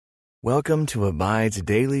Welcome to Abide's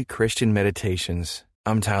Daily Christian Meditations.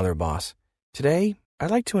 I'm Tyler Boss. Today, I'd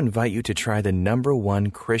like to invite you to try the #1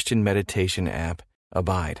 Christian meditation app,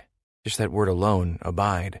 Abide. Just that word alone,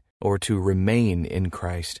 abide, or to remain in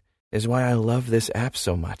Christ, is why I love this app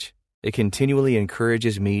so much. It continually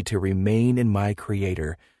encourages me to remain in my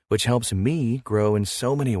Creator, which helps me grow in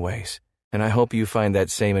so many ways. And I hope you find that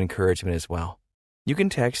same encouragement as well. You can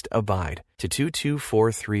text ABIDE to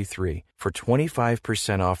 22433 for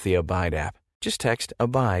 25% off the Abide app. Just text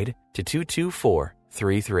ABIDE to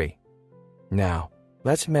 22433. Now,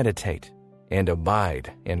 let's meditate and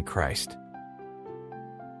abide in Christ.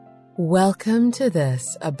 Welcome to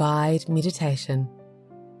this Abide meditation.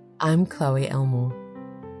 I'm Chloe Elmore.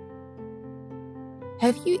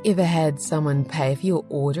 Have you ever had someone pay for your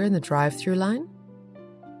order in the drive-thru line?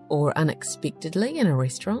 Or unexpectedly in a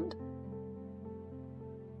restaurant?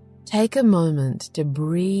 Take a moment to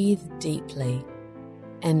breathe deeply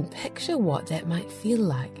and picture what that might feel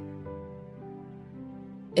like.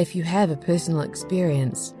 If you have a personal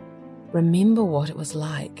experience, remember what it was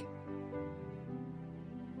like.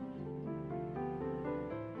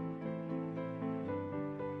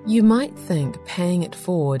 You might think paying it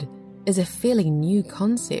forward is a fairly new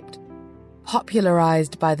concept,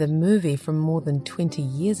 popularized by the movie from more than 20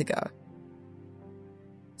 years ago.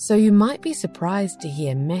 So you might be surprised to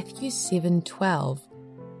hear Matthew 7:12,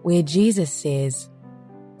 where Jesus says,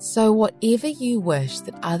 "So whatever you wish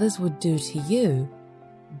that others would do to you,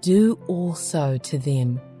 do also to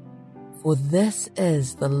them, for this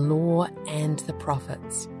is the law and the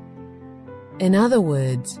prophets." In other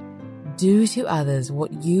words, do to others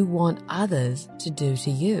what you want others to do to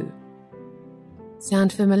you.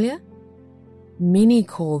 Sound familiar? Many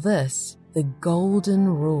call this the Golden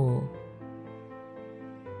Rule.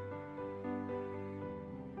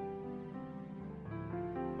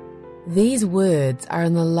 These words are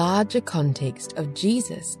in the larger context of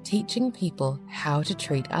Jesus teaching people how to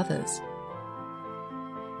treat others.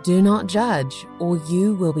 Do not judge, or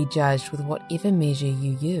you will be judged with whatever measure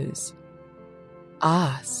you use.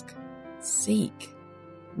 Ask, seek,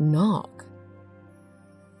 knock.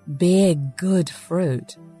 Bear good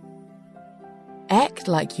fruit. Act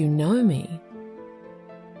like you know me.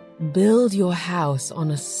 Build your house on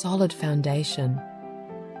a solid foundation.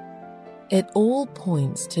 It all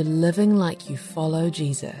points to living like you follow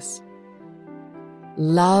Jesus.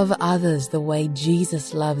 Love others the way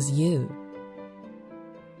Jesus loves you.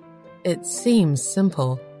 It seems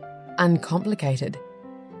simple, uncomplicated,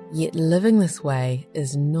 yet living this way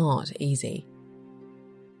is not easy.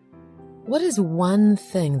 What is one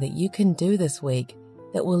thing that you can do this week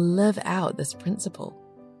that will live out this principle?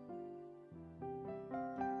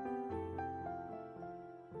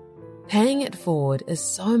 Paying it forward is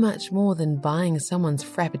so much more than buying someone's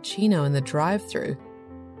frappuccino in the drive-thru,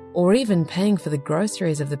 or even paying for the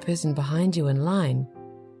groceries of the person behind you in line.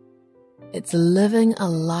 It's living a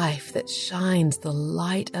life that shines the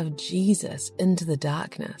light of Jesus into the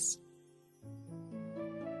darkness.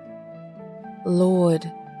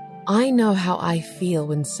 Lord, I know how I feel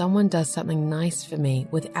when someone does something nice for me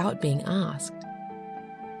without being asked.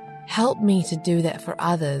 Help me to do that for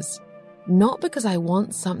others, not because I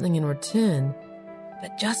want something in return,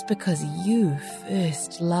 but just because you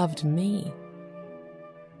first loved me.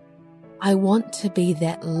 I want to be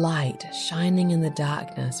that light shining in the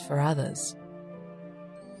darkness for others.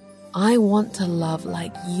 I want to love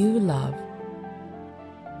like you love.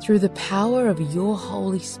 Through the power of your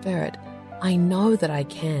Holy Spirit, I know that I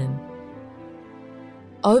can.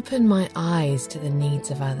 Open my eyes to the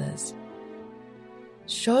needs of others.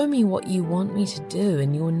 Show me what you want me to do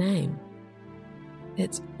in your name.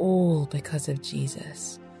 It's all because of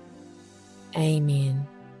Jesus. Amen.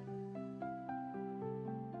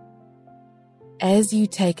 As you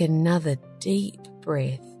take another deep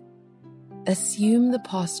breath, assume the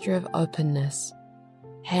posture of openness,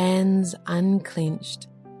 hands unclenched,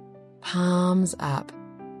 palms up,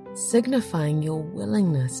 signifying your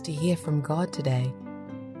willingness to hear from God today.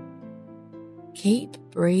 Keep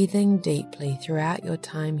breathing deeply throughout your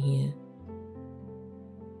time here.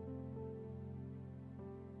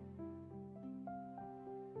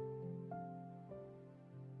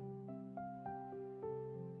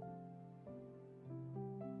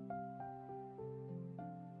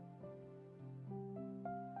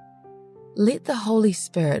 Let the Holy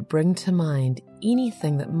Spirit bring to mind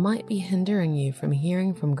anything that might be hindering you from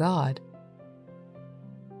hearing from God.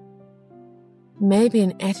 Maybe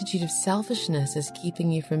an attitude of selfishness is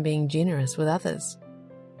keeping you from being generous with others.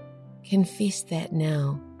 Confess that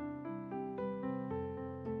now.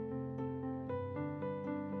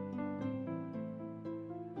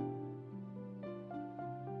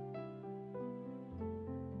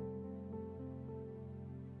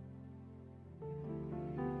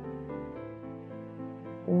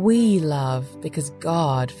 We love because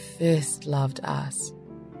God first loved us.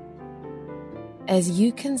 As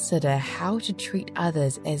you consider how to treat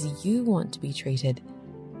others as you want to be treated,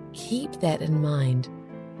 keep that in mind.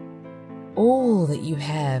 All that you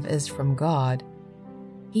have is from God.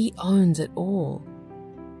 He owns it all.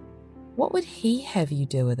 What would He have you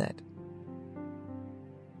do with it?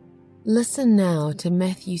 Listen now to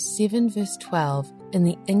Matthew 7 verse 12 in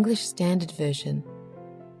the English Standard Version.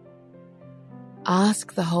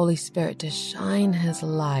 Ask the Holy Spirit to shine His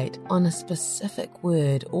light on a specific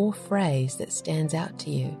word or phrase that stands out to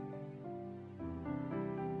you.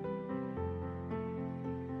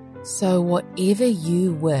 So whatever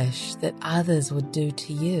you wish that others would do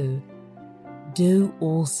to you, do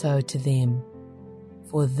also to them,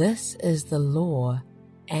 for this is the law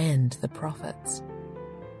and the prophets.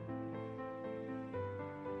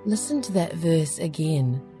 Listen to that verse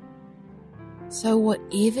again. So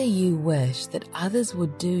whatever you wish that others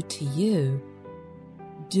would do to you,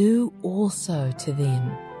 do also to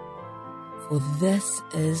them, for this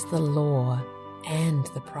is the law and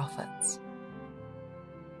the prophets.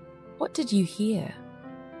 What did you hear?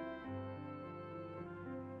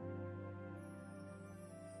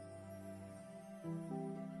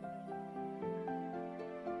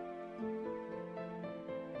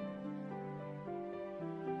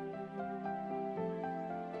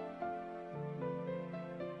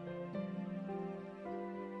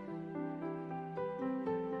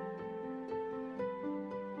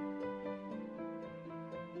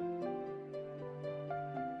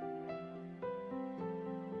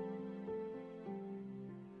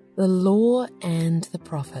 The law and the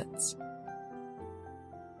prophets.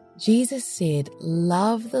 Jesus said,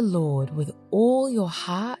 "Love the Lord with all your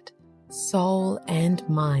heart, soul, and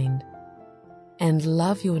mind, and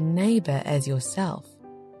love your neighbor as yourself."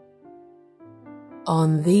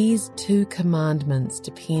 On these two commandments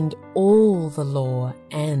depend all the law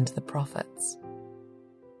and the prophets.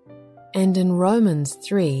 And in Romans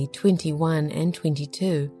 3:21 and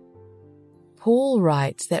 22, Paul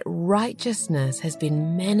writes that righteousness has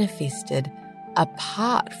been manifested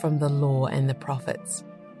apart from the law and the prophets.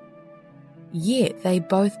 Yet they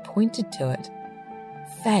both pointed to it,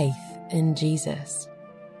 faith in Jesus.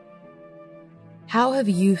 How have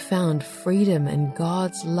you found freedom in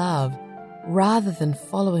God's love rather than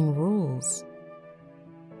following rules?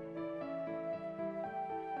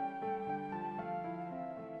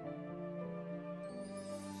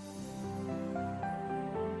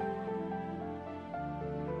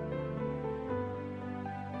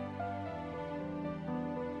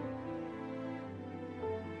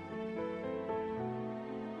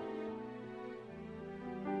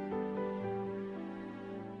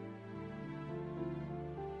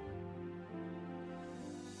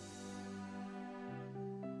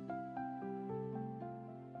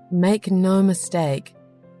 Make no mistake,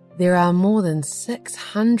 there are more than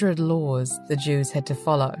 600 laws the Jews had to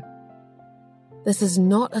follow. This is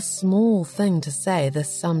not a small thing to say this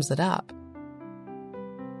sums it up.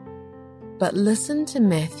 But listen to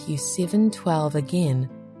Matthew 7:12 again,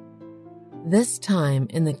 this time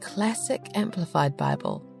in the Classic Amplified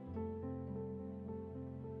Bible.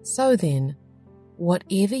 So then,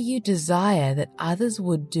 whatever you desire that others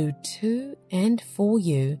would do to and for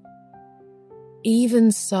you,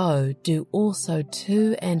 even so do also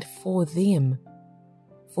to and for them,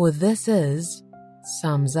 for this is,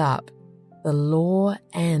 sums up, the law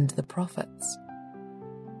and the prophets.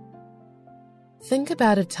 Think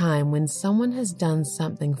about a time when someone has done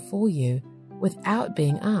something for you without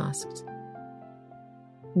being asked.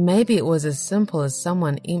 Maybe it was as simple as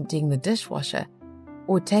someone emptying the dishwasher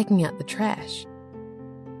or taking out the trash.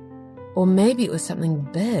 Or maybe it was something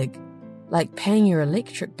big, like paying your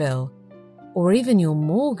electric bill, or even your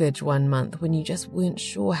mortgage one month when you just weren't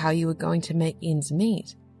sure how you were going to make ends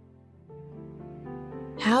meet.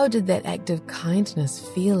 How did that act of kindness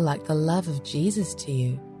feel like the love of Jesus to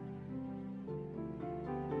you?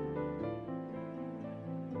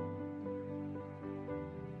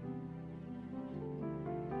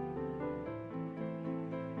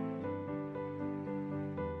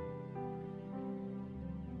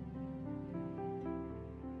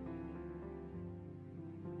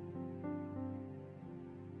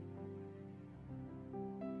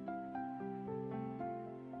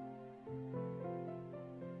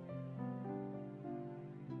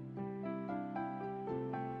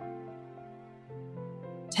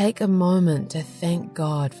 Take a moment to thank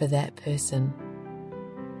God for that person.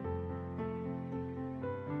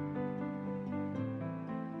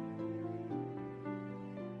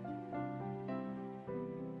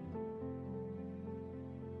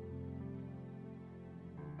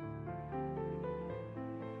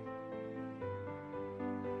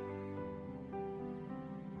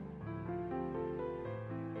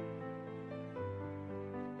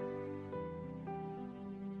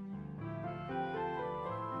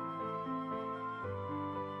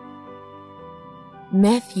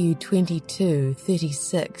 Matthew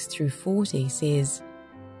 22:36 through 40 says,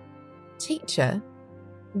 "Teacher,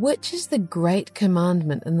 which is the great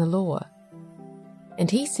commandment in the law?" And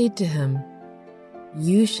he said to him,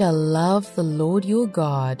 "You shall love the Lord your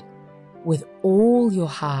God with all your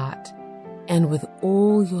heart, and with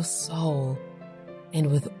all your soul, and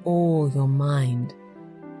with all your mind.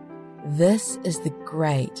 This is the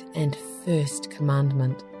great and first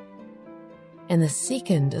commandment. And the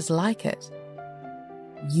second is like it.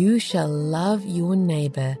 You shall love your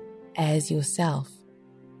neighbor as yourself.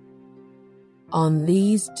 On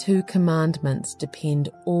these two commandments depend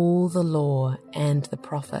all the law and the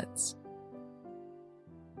prophets."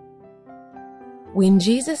 When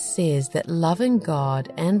Jesus says that loving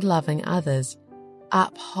God and loving others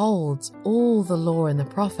upholds all the law and the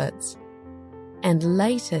prophets, and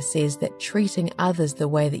later says that treating others the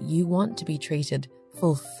way that you want to be treated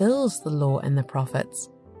fulfills the law and the prophets,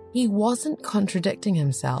 he wasn't contradicting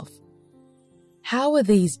himself. How are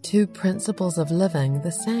these two principles of living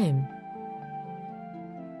the same?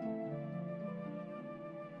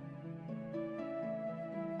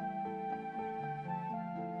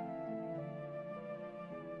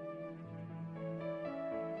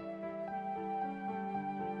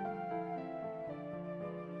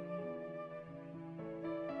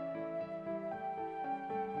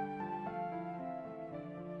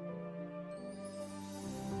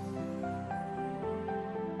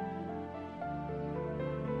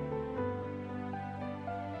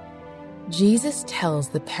 Jesus tells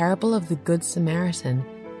the parable of the Good Samaritan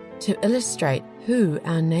to illustrate who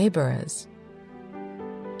our neighbor is.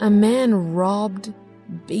 A man robbed,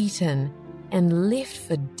 beaten, and left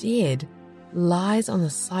for dead lies on the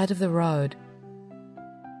side of the road.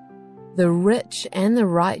 The rich and the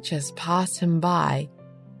righteous pass him by,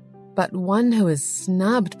 but one who is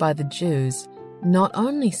snubbed by the Jews not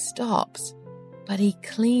only stops, but he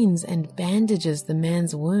cleans and bandages the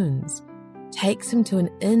man's wounds, takes him to an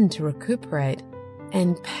inn to recuperate,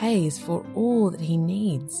 and pays for all that he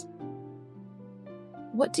needs.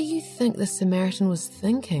 What do you think the Samaritan was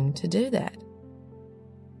thinking to do that?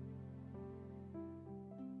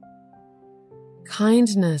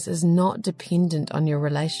 Kindness is not dependent on your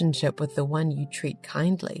relationship with the one you treat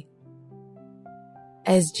kindly.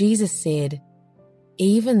 As Jesus said,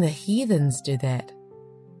 even the heathens do that.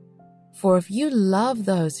 For if you love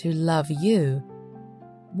those who love you,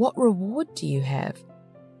 what reward do you have?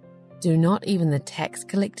 Do not even the tax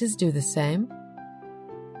collectors do the same?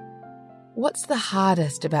 What's the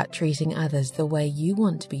hardest about treating others the way you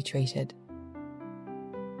want to be treated?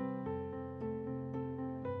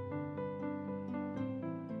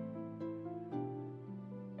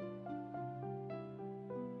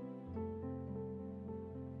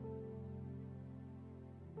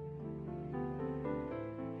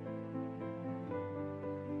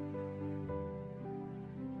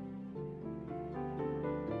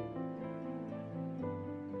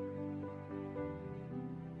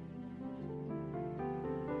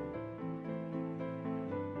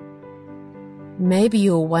 Maybe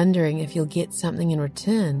you're wondering if you'll get something in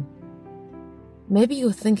return. Maybe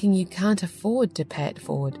you're thinking you can't afford to pay it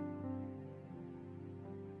forward.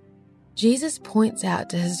 Jesus points out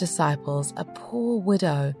to his disciples a poor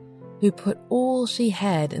widow who put all she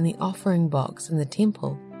had in the offering box in the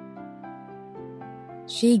temple.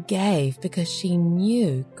 She gave because she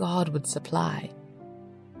knew God would supply.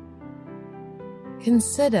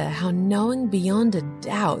 Consider how knowing beyond a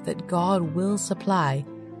doubt that God will supply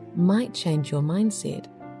might change your mindset.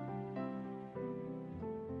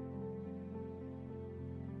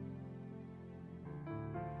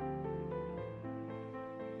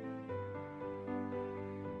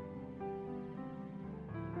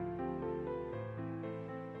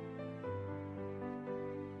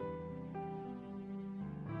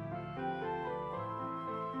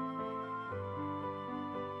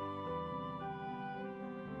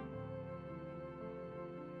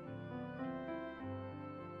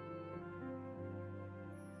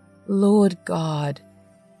 Lord God,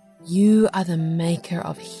 you are the maker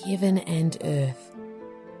of heaven and earth.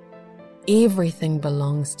 Everything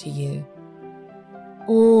belongs to you.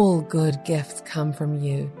 All good gifts come from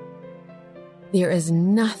you. There is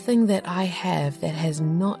nothing that I have that has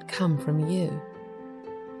not come from you.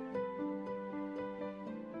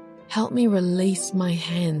 Help me release my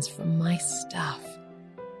hands from my stuff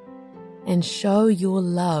and show your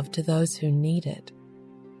love to those who need it.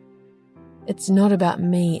 It's not about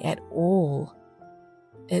me at all.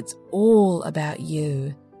 It's all about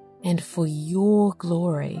you and for your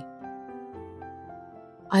glory.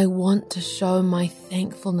 I want to show my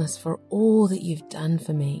thankfulness for all that you've done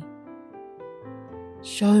for me.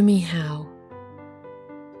 Show me how.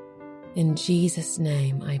 In Jesus'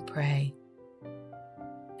 name I pray.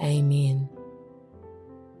 Amen.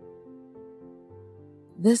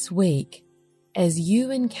 This week, as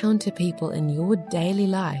you encounter people in your daily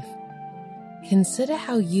life, consider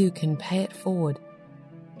how you can pay it forward,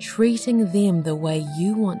 treating them the way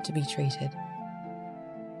you want to be treated.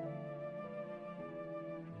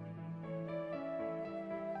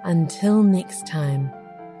 Until next time,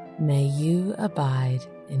 may you abide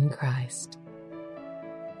in Christ.